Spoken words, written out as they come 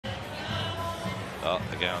Oh,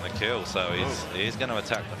 they're going on the kill, so he's going to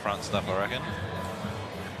attack the front stuff, I reckon.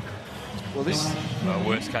 Well, this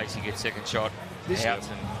worst case, he gets second shot. This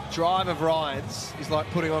drive of Ryan's is like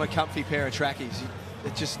putting on a comfy pair of trackies.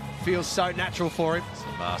 It just feels so natural for him. It's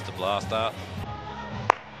a master blaster.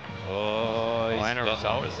 Oh, he's and a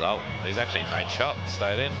result. He's actually made shot,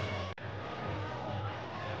 stayed in.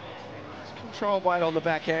 Control weight on the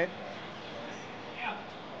backhand.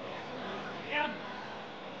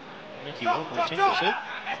 Mickey Walker was interested.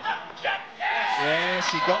 Yes,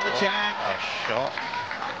 he got the jack. A shot.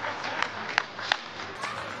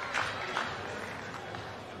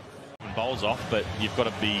 Bowls off, but you've got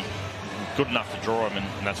to be good enough to draw him,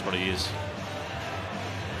 and that's what he is.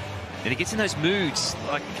 And he gets in those moods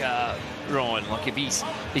like Ryan. Like if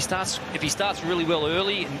he starts really well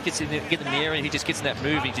early and get in the air, and he just gets in that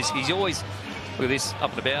move. He's always, look at this, up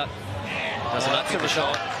and about. Doesn't up the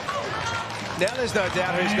shot. Now there's no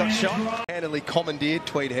doubt who's got shot. Handily commandeered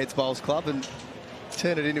Tweed Heads Bowls Club and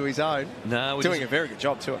turned it into his own. No, we're doing a very good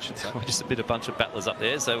job too, I should say. We're just a bunch of battlers up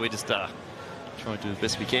there, so we're just trying to do the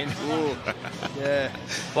best we can. Ooh, yeah.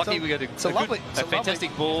 Lucky we got a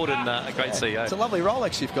fantastic board and a great CEO. It's a lovely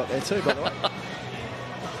Rolex you've got there too, by the way.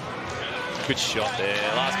 Good shot there.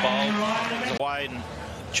 Last bowl. Away and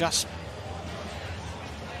just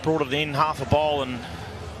brought it in half a bowl, and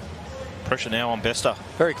pressure now on Bester.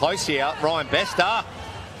 Very close here, Ryan Bester.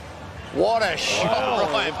 What a shot,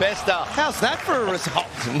 Ryan Bester. How's that for a result?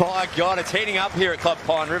 My God, it's heating up here at Club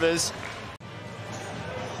Pine Rivers.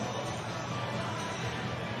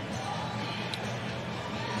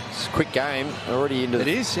 It's a quick game, already into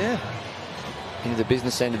yeah. Into the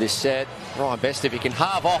business end of this set. Ryan Bester, if he can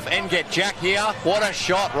halve off and get Jack here. What a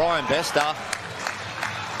shot, Ryan Bester.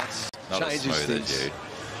 Changes things. Dude.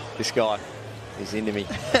 This guy is into me.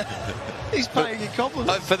 He's paying you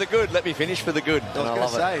compliments. For the good, let me finish for the good. I was going to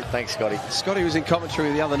say. Thanks, Scotty. Scotty was in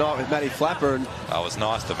commentary the other night with Matty Flapper, and that was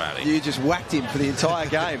nice to Matty. You just whacked him for the entire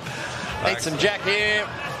game. Need some Jack here.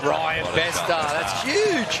 Ryan Bester, that's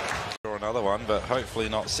huge. Draw another one, but hopefully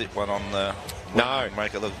not sit one on the... No.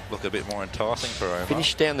 Make it look a bit more enticing for him.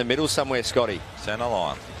 Finish down the middle somewhere, Scotty. Centre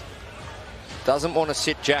line. Doesn't want to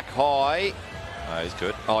sit Jack high. No, he's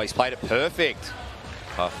good. Oh, he's played it perfect.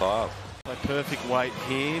 High five. A perfect weight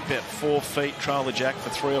here, about 4 feet, trail the Jack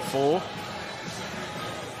for 3 or 4.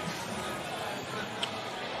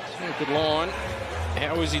 Good line.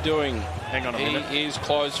 How is he doing? Hang on a minute. He is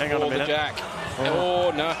close for the Jack.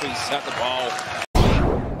 Oh, no, he's at the bowl.